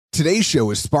Today's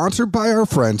show is sponsored by our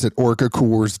friends at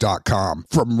OrcaCoolers.com.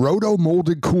 From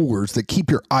roto-molded coolers that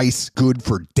keep your ice good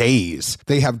for days.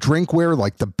 They have drinkware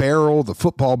like the barrel, the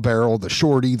football barrel, the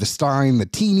shorty, the stein, the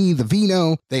teeny, the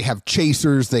vino. They have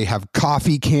chasers. They have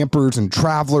coffee campers and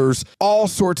travelers. All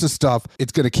sorts of stuff.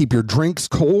 It's going to keep your drinks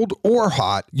cold or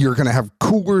hot. You're going to have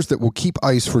coolers that will keep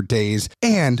ice for days,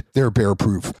 and they're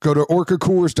bear-proof. Go to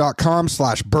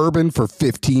OrcaCoolers.com/bourbon for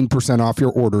 15% off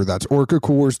your order. That's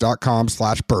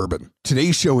OrcaCoolers.com/bourbon.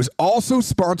 Today's show is also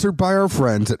sponsored by our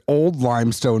friends at Old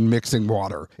Limestone Mixing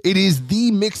Water. It is the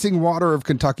mixing water of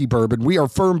Kentucky bourbon. We are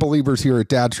firm believers here at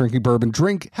Dad's Drinking Bourbon.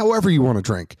 Drink however you want to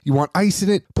drink. You want ice in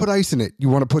it? Put ice in it. You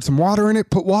want to put some water in it?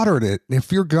 Put water in it.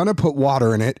 If you're going to put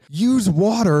water in it, use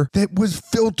water that was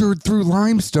filtered through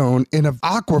limestone in an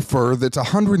aquifer that's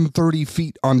 130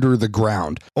 feet under the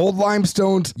ground. Old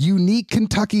Limestone's unique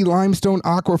Kentucky limestone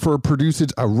aquifer produces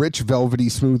a rich, velvety,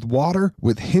 smooth water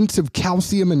with hints of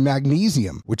calcium and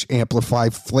magnesium, which amplify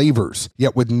flavors.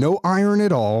 Yet with no iron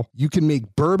at all, you can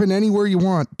make bourbon anywhere you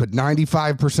want, but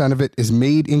 95% of it is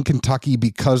made in Kentucky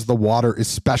because the water is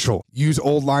special. Use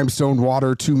Old Limestone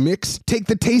water to mix. Take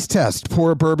the taste test.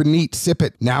 Pour a bourbon neat. Sip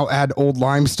it. Now add Old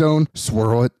Limestone,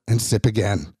 swirl it, and sip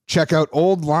again. Check out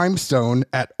Old Limestone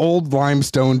at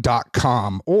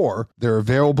oldlimestone.com, or they're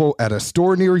available at a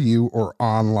store near you or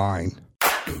online.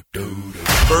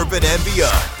 Bourbon and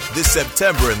Beyond this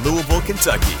September in Louisville,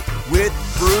 Kentucky with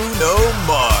Bruno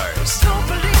Mars,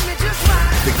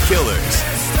 The Killers,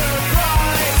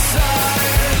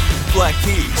 Black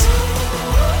Keys,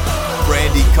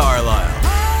 Brandy Carlisle,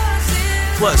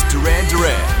 plus Duran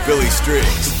Duran, Billy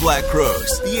Strings, Black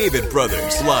Crows, the Avett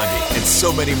Brothers, Blondie, and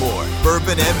so many more.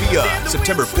 Bourbon and Beyond,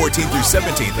 September 14th through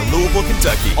 17th in Louisville,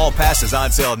 Kentucky. All passes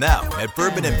on sale now at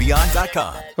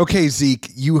bourbonandbeyond.com. Okay, Zeke,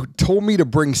 you told me to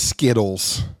bring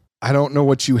Skittles. I don't know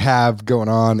what you have going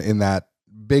on in that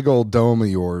big old dome of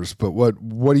yours, but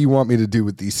what do you want me to do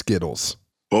with these Skittles?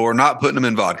 Well, we're not putting them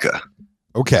in vodka.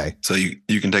 Okay. So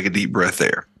you can take a deep breath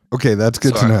there. Okay, that's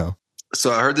good to know.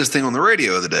 So I heard this thing on the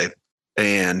radio the other day,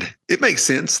 and it makes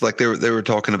sense. Like they were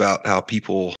talking about how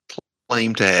people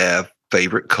claim to have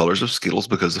favorite colors of Skittles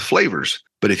because of flavors.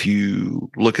 But if you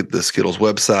look at the Skittles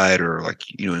website or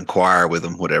inquire with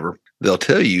them, whatever, they'll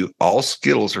tell you all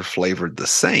Skittles are flavored the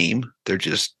same. They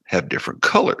just have different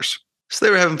colors. So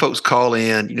they were having folks call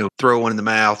in, throw one in the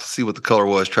mouth, see what the color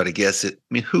was, try to guess it.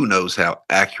 I mean, who knows how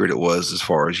accurate it was as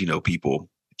far as, people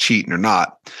cheating or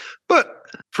not. But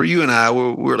for you and I,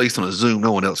 we're at least on a Zoom.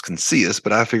 No one else can see us,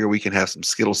 but I figure we can have some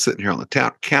Skittles sitting here on the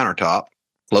countertop,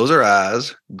 close our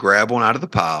eyes, grab one out of the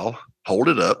pile, hold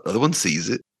it up. The other one sees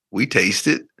it. We taste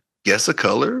it, guess a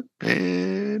color,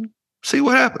 and see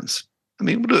what happens. I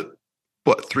mean, we'll do it.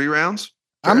 3 rounds?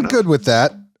 Fair enough. Good with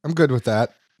that. Do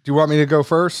you want me to go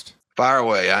first? Fire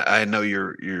away. I know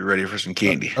you're ready for some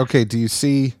candy. Okay. Do you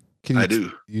see? I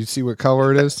do. You see what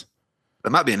color it is?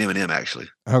 That might be an M&M, actually.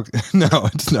 Okay. No,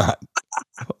 it's not.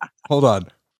 Hold on.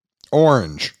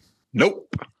 Orange.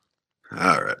 Nope.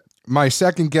 All right. My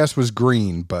second guess was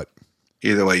green, but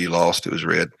either way, you lost. It was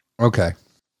red. Okay.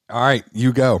 All right.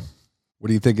 You go. What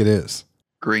do you think it is?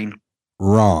 Green.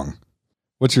 Wrong.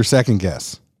 What's your second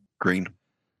guess? Green.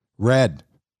 Red.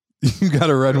 You got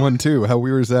a red one too. How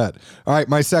weird is that? All right.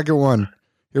 My second one.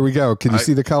 Here we go. Can you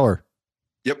see the color?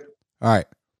 Yep. All right.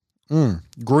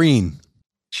 Green.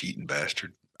 Cheating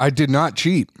bastard. I did not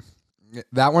cheat.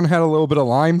 That one had a little bit of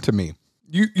lime to me.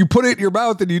 You put it in your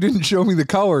mouth and you didn't show me the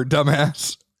color,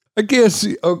 dumbass. I can't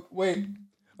see. Oh, wait.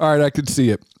 All right, I could see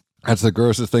it. That's the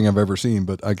grossest thing I've ever seen,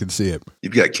 but I could see it.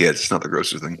 You've got kids. It's not the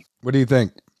grossest thing. What do you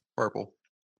think? Purple.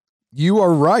 You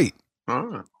are right.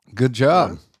 Ah. Good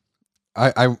job.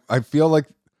 I feel like,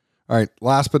 all right,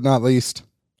 last but not least,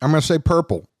 I'm going to say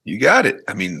purple. You got it.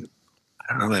 I mean,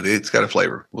 I don't know. Maybe it's got a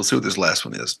flavor. We'll see what this last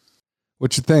one is.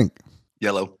 What you think?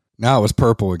 Yellow. Now it was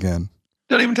purple again.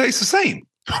 Doesn't even taste the same.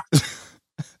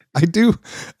 I do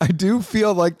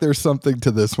feel like there's something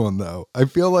to this one though. I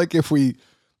feel like if we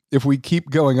keep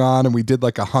going on and we did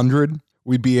like 100,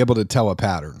 we'd be able to tell a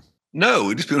pattern. No,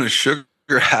 we'd just be on a sugar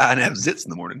high and have zits in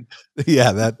the morning.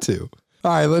 Yeah, that too.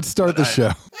 All right, let's start the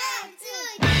show.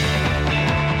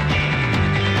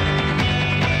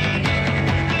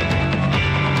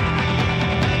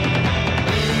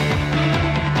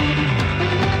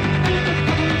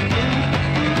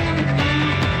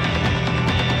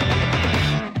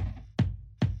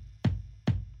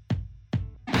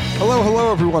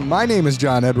 Hello, everyone. My name is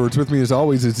John Edwards. With me, as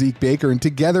always, is Zeke Baker, and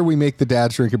together we make the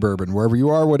Dad's Drinking Bourbon. Wherever you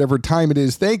are, whatever time it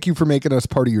is, thank you for making us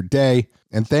part of your day,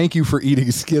 and thank you for eating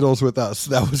Skittles with us.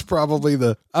 That was probably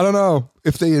I don't know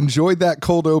if they enjoyed that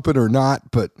cold open or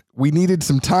not, but we needed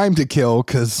some time to kill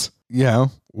because,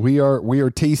 we are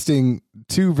tasting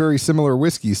two very similar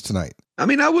whiskeys tonight. I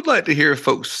mean, I would like to hear if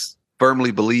folks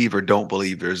firmly believe or don't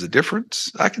believe there's a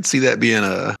difference. I can see that being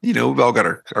we've all got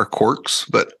our quirks,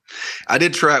 but I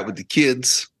did try it with the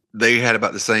kids. They had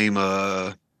about the same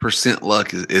percent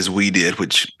luck as we did,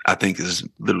 which I think is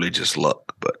literally just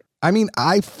luck. But I mean,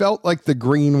 I felt like the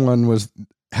green one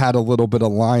had a little bit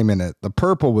of lime in it. The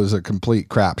purple was a complete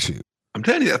crapshoot. I'm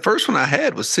telling you, that first one I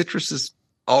had was citrus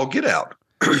all get out.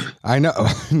 I know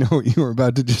what you were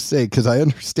about to just say, because I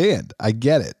understand. I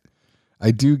get it. I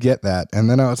do get that. And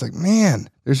then I was like, man,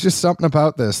 there's just something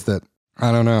about this that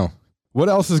I don't know. What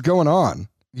else is going on?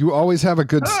 You always have a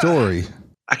good story.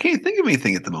 I can't think of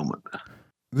anything at the moment.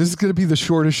 This is going to be the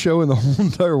shortest show in the whole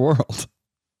entire world.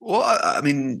 Well, I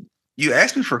mean, you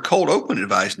asked me for cold open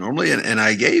advice normally, and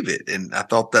I gave it. And I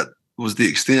thought that was the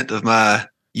extent of my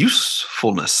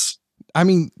usefulness. I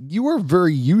mean, you are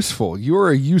very useful. You are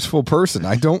a useful person.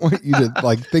 I don't want you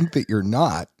to think that you're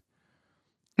not.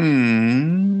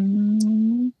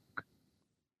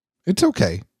 It's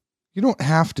okay. You don't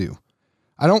have to.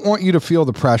 I don't want you to feel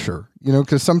the pressure,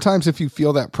 because sometimes if you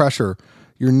feel that pressure,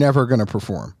 you're never going to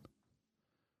perform.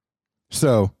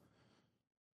 So,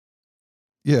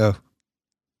 yeah,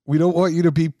 we don't want you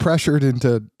to be pressured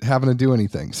into having to do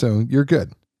anything. So you're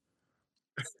good.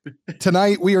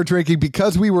 Tonight we are drinking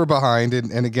because we were behind,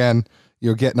 and again,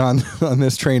 you're getting on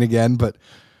this train again, but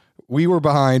we were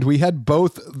behind. We had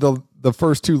both the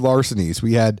first two Larcenys.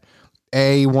 We had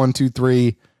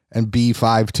A123 and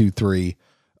B523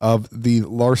 of the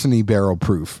Larceny barrel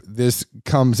proof. This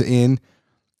comes in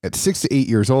at 6 to 8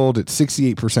 years old. It's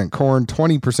 68% corn,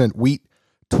 20% wheat,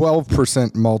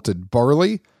 12% malted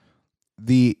barley.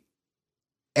 The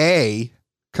A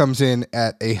comes in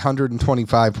at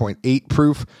 125.8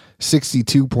 proof,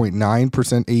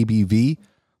 62.9% ABV.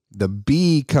 The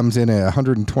B comes in at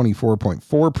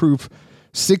 124.4 proof,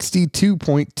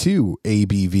 62.2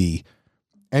 ABV.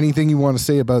 Anything you want to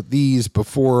say about these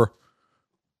before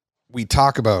we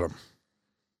talk about them?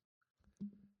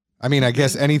 I mean, I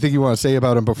guess anything you want to say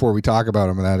about them before we talk about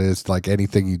them, and that is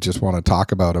anything you just want to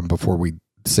talk about them before we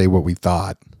say what we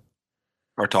thought.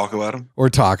 Or talk about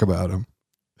them.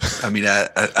 I mean,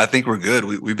 I think we're good.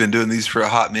 We've been doing these for a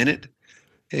hot minute,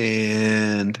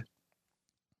 and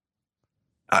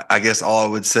I guess all I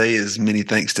would say is many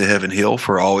thanks to Heaven Hill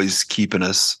for always keeping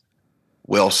us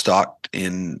well stocked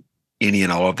in any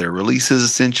and all of their releases.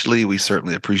 Essentially, we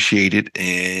certainly appreciate it,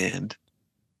 and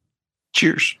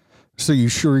cheers. So you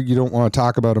sure you don't want to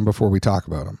talk about them before we talk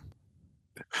about them?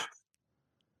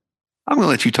 I'm going to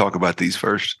let you talk about these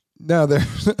first. No,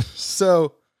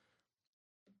 so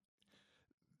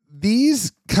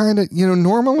these kind of,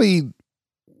 normally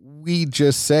we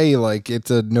just say it's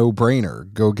a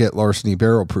no-brainer. Go get Larceny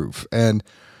barrel proof. And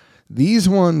these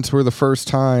ones were the first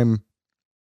time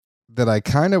that I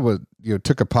kind of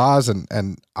took a pause,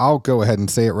 and I'll go ahead and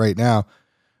say it right now.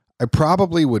 I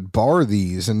probably would bar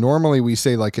these. And normally we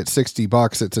say at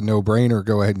 $60, it's a no-brainer.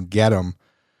 Go ahead and get them.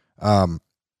 For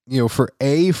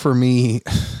me,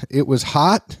 it was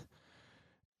hot.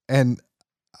 And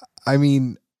I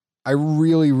mean, I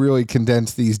really, really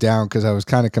condensed these down because I was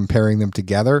kind of comparing them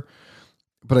together.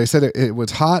 But I said it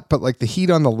was hot, but the heat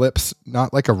on the lips,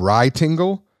 not like a rye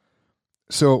tingle.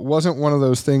 So it wasn't one of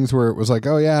those things where it was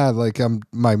oh yeah,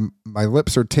 my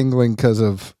lips are tingling because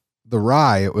of the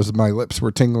rye. It was my lips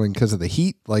were tingling because of the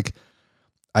heat. I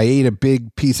ate a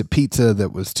big piece of pizza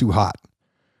that was too hot,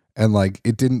 and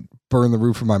it didn't burn the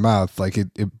roof of my mouth.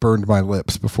 It burned my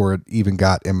lips before it even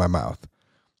got in my mouth.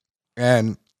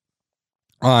 And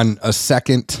on a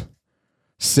second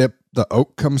sip, the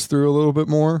oak comes through a little bit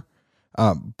more.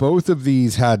 Both of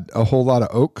these had a whole lot of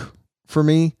oak for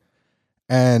me.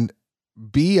 And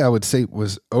B, I would say,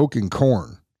 was oak and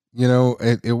corn.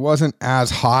 It wasn't as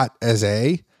hot as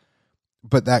A,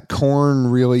 but that corn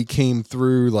really came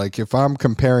through. If I'm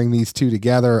comparing these two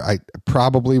together, I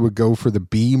probably would go for the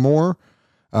B more,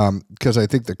 because I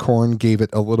think the corn gave it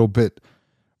a little bit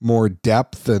more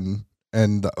depth and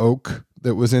the oak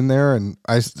that was in there. And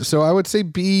so I would say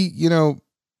B,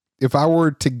 if I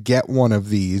were to get one of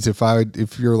these, if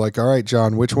you're all right,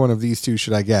 John, which one of these two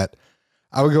should I get?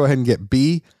 I would go ahead and get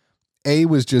B. A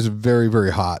was just very, very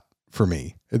hot for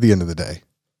me at the end of the day.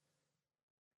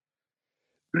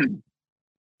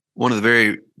 One of the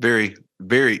very, very,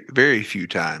 very, very few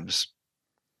times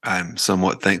I'm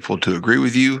somewhat thankful to agree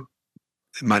with you.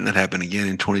 It might not happen again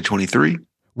in 2023.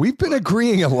 We've been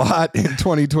agreeing a lot in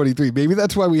 2023. Maybe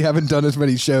that's why we haven't done as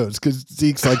many shows, because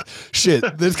Zeke's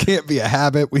shit, this can't be a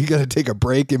habit. We got to take a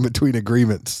break in between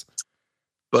agreements.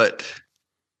 But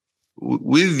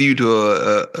with you to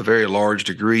a very large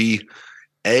degree,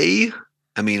 A,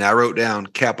 I mean, I wrote down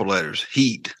capital letters,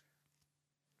 heat,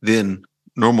 then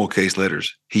normal case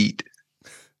letters, heat,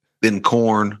 then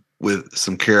corn with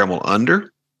some caramel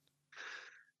under.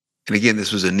 And again,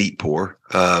 this was a neat pour.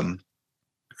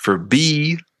 For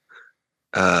B,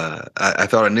 I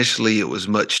thought initially it was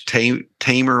much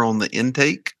tamer on the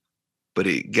intake, but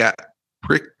it got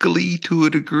prickly to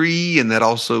a degree, and that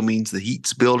also means the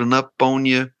heat's building up on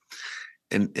you,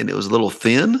 and it was a little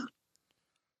thin.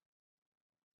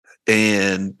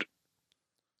 And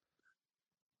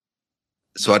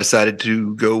so I decided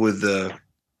to go with the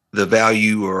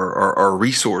value or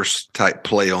resource type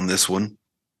play on this one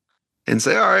and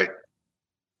say, all right,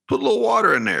 put a little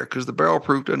water in there because the barrel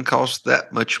proof doesn't cost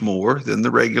that much more than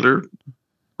the regular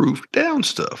proof down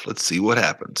stuff. Let's see what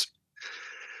happens.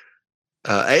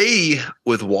 A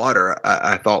with water,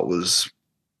 I thought was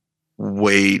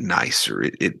way nicer.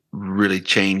 It really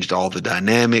changed all the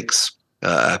dynamics.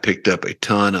 I picked up a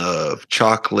ton of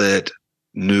chocolate,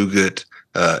 nougat,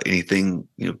 anything,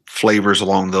 flavors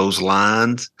along those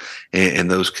lines, and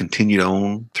those continued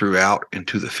on throughout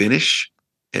into the finish.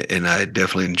 And I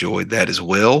definitely enjoyed that as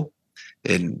well.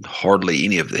 And hardly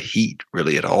any of the heat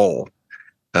really at all.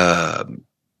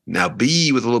 Now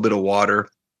B with a little bit of water,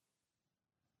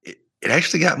 it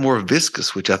actually got more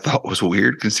viscous, which I thought was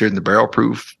weird considering the barrel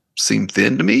proof seemed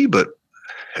thin to me, but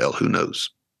hell, who knows?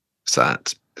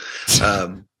 Science.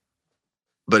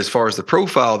 But as far as the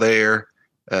profile there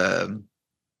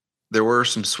were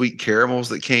some sweet caramels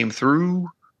that came through,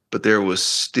 but there was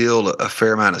still a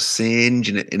fair amount of singe,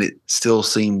 and it still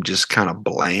seemed just kind of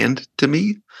bland to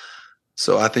me.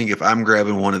 So I think if I'm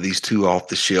grabbing one of these two off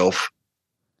the shelf,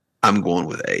 I'm going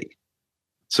with A.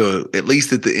 So at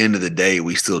least at the end of the day,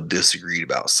 we still disagreed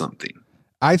about something.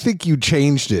 I think you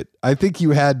changed it. I think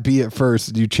you had B at first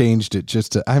and you changed it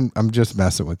I'm just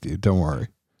messing with you. Don't worry.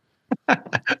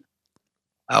 I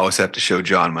always have to show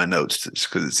John my notes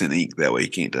because it's in ink. That way he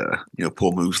can't,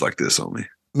 pull moves like this on me.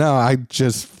 No, I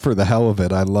just, for the hell of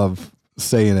it, I love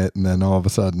saying it. And then all of a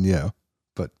sudden,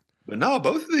 but no,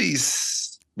 both of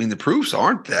these, the proofs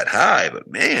aren't that high, but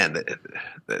man,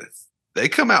 they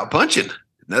come out punching.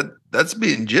 That's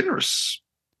being generous.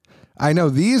 I know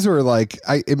these are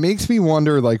it makes me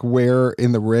wonder where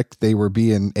in the Rick they were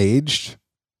being aged.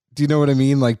 Do you know what I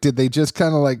mean? Did they just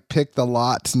kind of pick the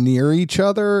lots near each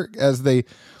other as they,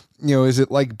 is it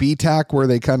like BTAC where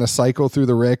they kind of cycle through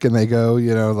the Rick and they go,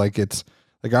 it's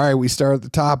all right, we start at the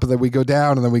top and then we go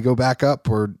down and then we go back up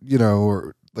or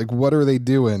what are they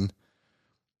doing?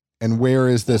 And where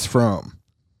is this from?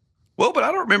 Well, but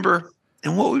I don't remember.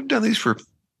 And what we've done these for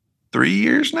 3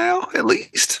 years now, at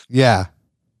least. Yeah.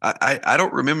 I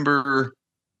don't remember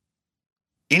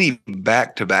any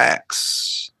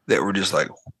back-to-backs that were just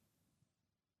flamethrower.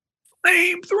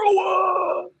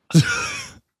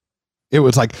 It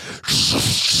was like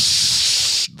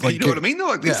you know what I mean?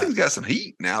 Though, these things got some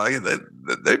heat now.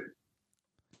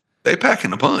 They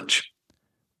packing a punch.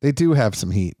 They do have some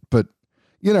heat, but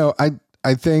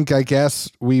I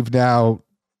guess we've now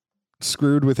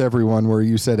screwed with everyone where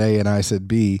you said A and I said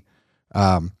B.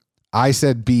 I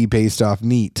said B based off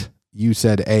neat. You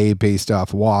said A based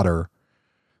off water.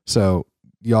 So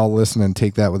y'all listen and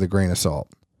take that with a grain of salt.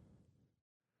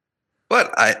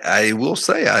 But I will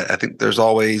say, I think there's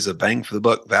always a bang for the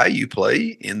buck value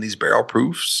play in these barrel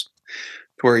proofs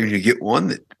where you get one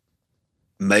that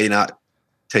may not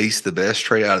taste the best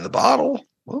straight out of the bottle.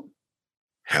 Well,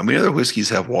 how many other whiskeys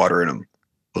have water in them?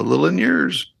 Put a little in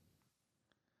yours.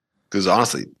 Because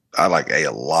honestly, I like A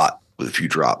lot with a few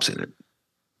drops in it.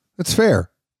 That's fair.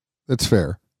 That's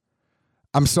fair.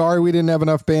 I'm sorry we didn't have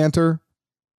enough banter,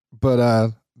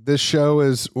 but this show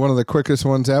is one of the quickest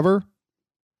ones ever.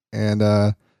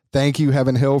 And thank you,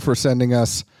 Heaven Hill, for sending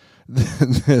us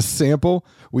this sample.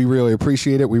 We really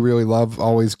appreciate it. We really love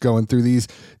always going through these.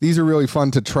 These are really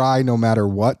fun to try no matter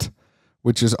what,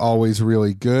 which is always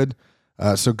really good.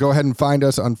 So go ahead and find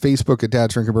us on Facebook at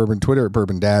Dad's Drinking Bourbon, Twitter at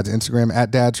Bourbon Dads, Instagram at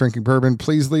Dad's Drinking Bourbon.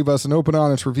 Please leave us an open,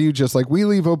 honest review, just like we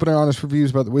leave open and honest reviews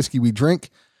about the whiskey we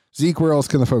drink. Zeke, where else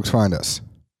can the folks find us?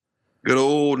 Good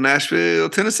old Nashville,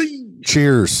 Tennessee.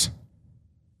 Cheers.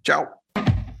 Ciao.